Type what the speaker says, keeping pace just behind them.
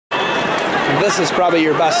this is probably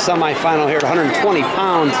your best semifinal here at 120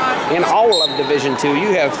 pounds in all of Division II.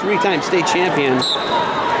 You have three-time state champion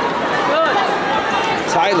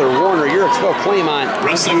Tyler Warner, Uricksville Claymont,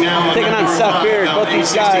 taking on Seth Beard. Both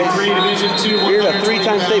these guys, Beard a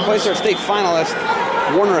three-time state placer, state finalist.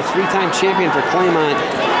 Warner a three-time champion for Claymont.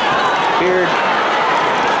 Beard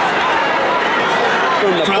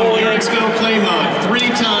from Napoleon. Uricksville Claymont,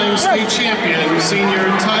 three-time state champion, senior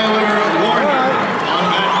Tyler Warner on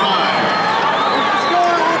mat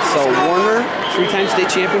 5. So Warner, three-time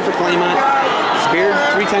state champion for Claymont. Beard,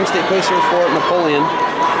 three-time state placer for Napoleon.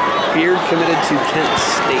 Beard committed to Kent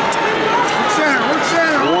State.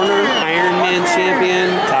 Warner, Ironman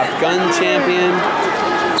champion, Top Gun champion.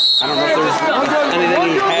 I don't know if there's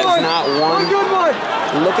anything he has not won.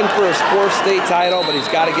 Looking for a sports state title, but he's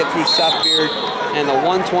got to get through Seth Beard. And the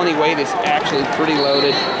 120 weight is actually pretty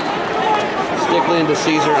loaded. Stickley and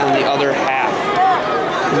DeCesar on the other half,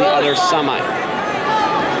 the other semi.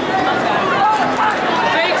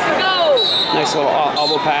 Nice little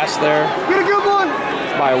elbow pass there. Get a good one.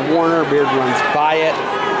 By Warner. Beard runs by it.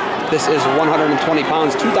 This is 120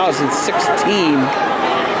 pounds, 2016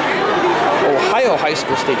 Ohio High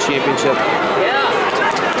School State Championship.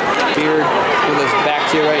 Beard with his back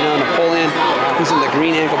to you right now. Napoleon, who's in the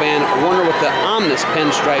green ankle band. Warner with the ominous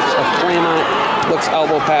pinstripes of Claymont. Looks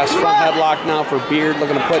elbow pass, front headlock now for Beard.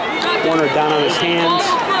 Looking to put Warner down on his hands.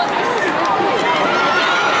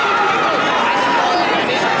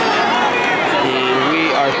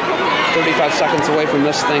 35 seconds away from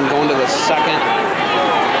this thing going to the second.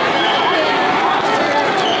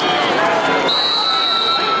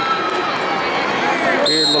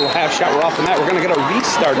 Weird little half shot. We're off the mat. We're going to get a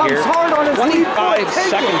restart here. 25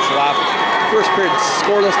 seconds left. First period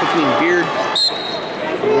scoreless between Beard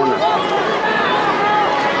and Warner.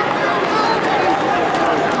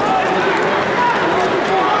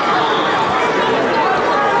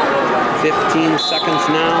 $15 seconds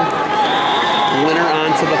now. Winner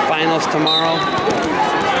on to the finals tomorrow.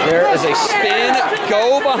 There is a spin,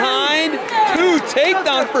 go behind, two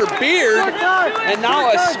takedown for Beard, and now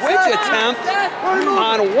a switch attempt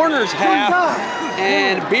on Warner's half,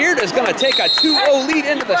 and Beard is going to take a 2-0 lead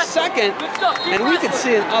into the second, and we could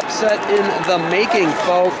see an upset in the making,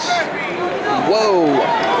 folks. Whoa.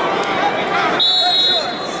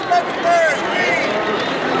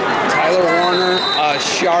 Tyler Warner, a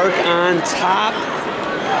shark on top.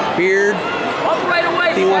 Beard,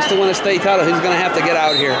 if he wants to win a state title, he's going to have to get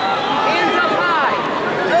out here. Hands up high.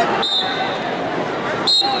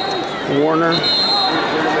 Warner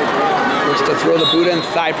looks to throw the boot in,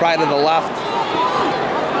 thigh pry to the left.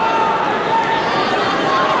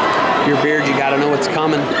 Your Beard, you got to know what's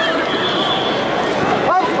coming.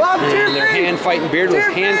 And they're hand fighting. Beard with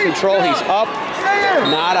hand control. He's up,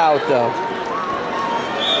 not out though.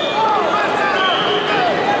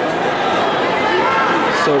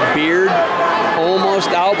 So Beard almost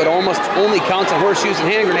out, but almost only counts on horseshoes and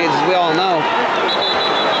hand grenades, as we all know.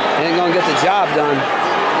 Ain't gonna get the job done.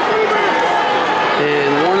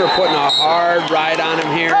 And Warner putting a hard ride on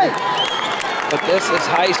him here. But this is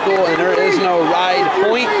high school, and there is no ride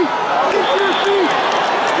point.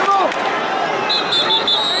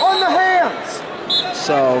 On the hands.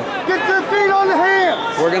 So get their feet on the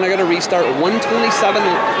hands. We're gonna get a restart. 1:27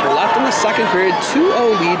 left in the second period.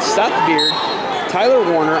 2-0 lead. Seth Beard. Tyler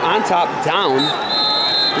Warner on top, down,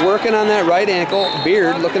 working on that right ankle.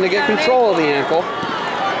 Beard looking to get control of the ankle.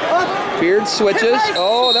 Beard switches.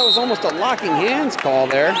 Oh, that was almost a locking hands call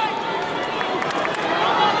there.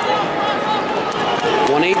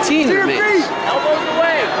 118 remains. Elbows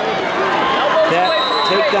away. That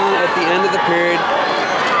takedown at the end of the period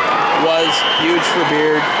was huge for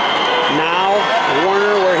Beard. Now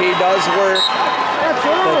Warner, where he does work,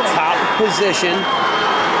 the top position.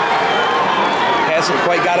 Hasn't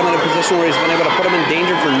quite got him in a position where he's been able to put him in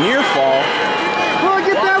danger for near fall.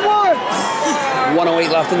 Get that one.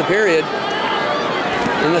 1:08 left in the period.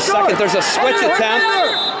 In the second, there's a switch attempt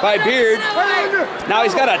by Beard. Now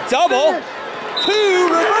he's got a double, two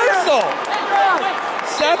reversal.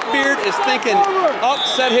 Seth Beard is thinking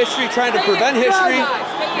upset history, trying to prevent history.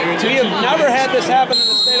 We have never had this happen in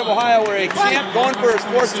the state of Ohio where a champ going for his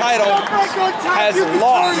fourth title has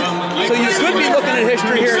lost. So you could be looking at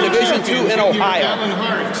history here in Division II in Ohio.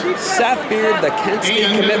 Seth Beard, the Kent State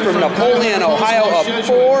commit from Napoleon, Ohio, a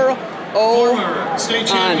 4-0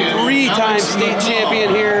 on three-time state champion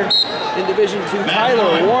here in Division II.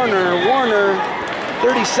 Tyler Warner,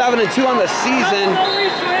 37-2 on the season.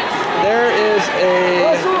 There is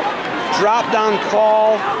a drop-down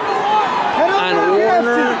call on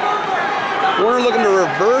Warner. Warner looking to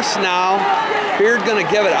reverse now. Beard going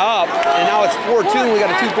to give it up, and now it's 4-2, and we got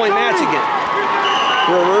a 2-point match again.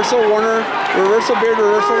 Reversal Warner, reversal Beard,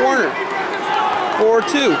 reversal Warner.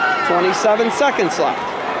 4-2, 27 seconds left.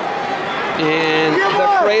 And the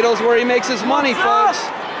cradle's where he makes his money, folks.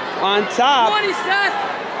 On top.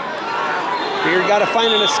 Beard got to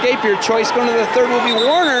find an escape here. Choice going to the third will be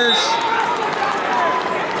Warner's.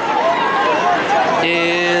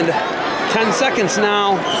 And 10 seconds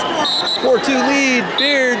now. 4-2 lead,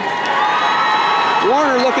 Beard.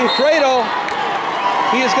 Warner looking cradle.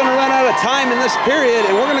 He is going to run out of time in this period,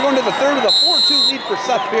 and we're going to go into the third of the 4-2 lead for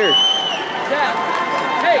Seth Beard.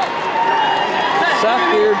 Seth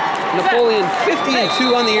Beard, Napoleon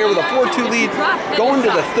 50-2 on the year with a 4-2 lead going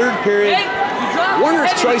to the third period.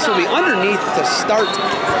 Warner's choice will be underneath to start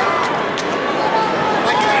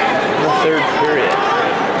the third period.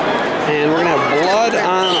 And we're going to have blood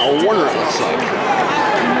on a Warner, it looks like.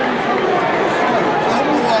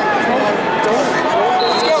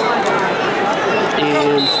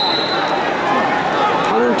 And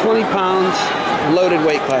 120 pounds, loaded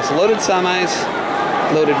weight class. Loaded semis,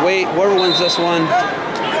 loaded weight. Whoever wins this one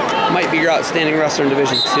might be your outstanding wrestler in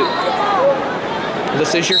Division 2.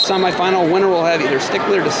 This is your semifinal. Winner will have either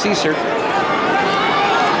Stickler or DeCeaser.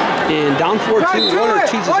 And down 4-2, Warner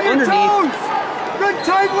chooses underneath. Good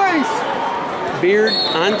tight waist. Beard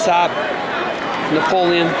on top.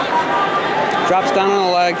 Napoleon drops down on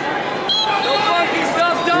the leg.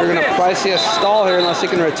 You're going to probably see a stall here unless he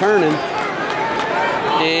can return him.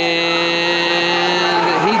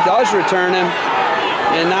 And he does return him.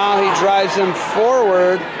 And now he drives him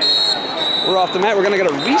forward. We're off the mat. We're going to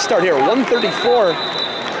get a restart here. 134.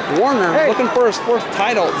 Warner looking for his fourth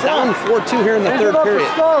title. Down 4-2 here in the third period. No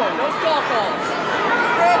stall calls.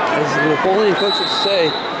 As the Napoleon coaches say,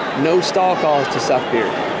 no stall calls to Seth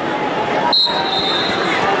Beard.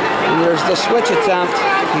 And there's the switch attempt.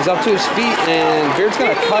 He's up to his feet, and Beard's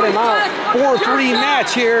going to cut him out. 4-3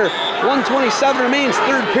 match here. 127 remains,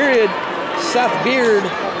 third period. Seth Beard,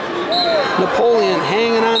 Napoleon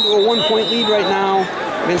hanging on to a 1-point lead right now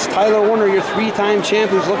against Tyler Warner, your three-time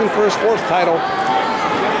champ who's looking for his fourth title.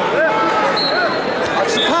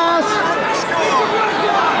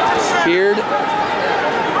 Beard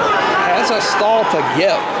has a stall to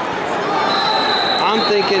give. I'm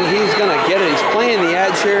thinking he's going to get it. He's playing the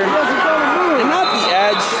edge here. And not the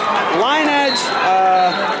edge, line edge,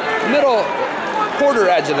 middle quarter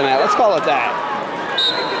edge of the mat. Let's call it that.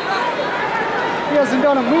 He hasn't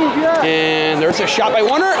done a move yet. And there's a shot by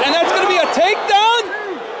Warner, and that's going to be a takedown.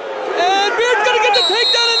 And Beard's going to get the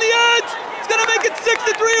takedown on the edge. It's going to make it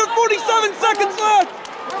 6-3 with 47 seconds left.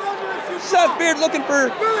 Seth Beard looking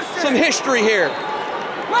for some history here.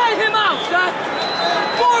 Ride him out, Seth.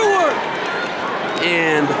 Forward.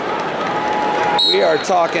 And we are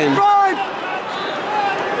talking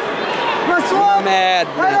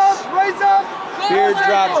madness. Head up, raise up. Beard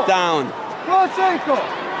drops down. Cross ankle.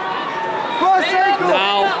 Cross ankle.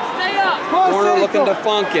 Now, Stay up. Warner looking to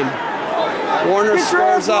funk him. Warner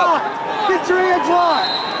squares up. Get your hands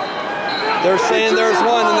locked. They're saying there's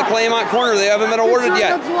one in the Claymont corner. They haven't been awarded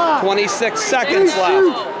yet. 26 seconds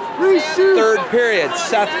left. Third period.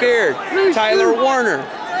 Seth Beard, Tyler Warner.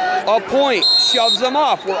 A point. Shoves them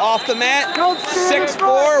off. We're off the mat.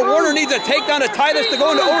 6-4. Warner needs a takedown to tie this to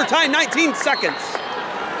go into overtime. 19 seconds.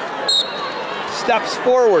 Steps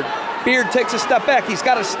forward. Beard takes a step back. He's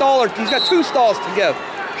got a staller. He's got two stalls to give.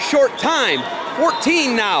 Short time.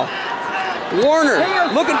 14 now. Warner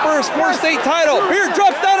looking for his fourth state title. Beard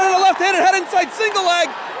drops down on the left-handed head inside single leg.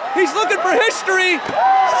 He's looking for history.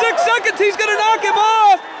 6 seconds, he's gonna knock him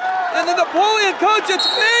off. And the Napoleon coach, it's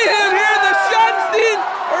mayhem here. The Schottenstein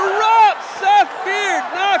erupts. Seth Beard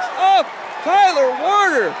knocks off Tyler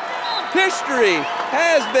Warner. History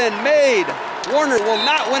has been made. Warner will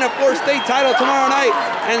not win a fourth state title tomorrow night.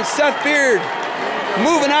 And Seth Beard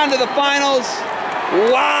moving on to the finals.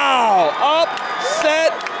 Wow,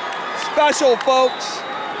 upset special, folks.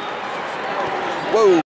 Whoa.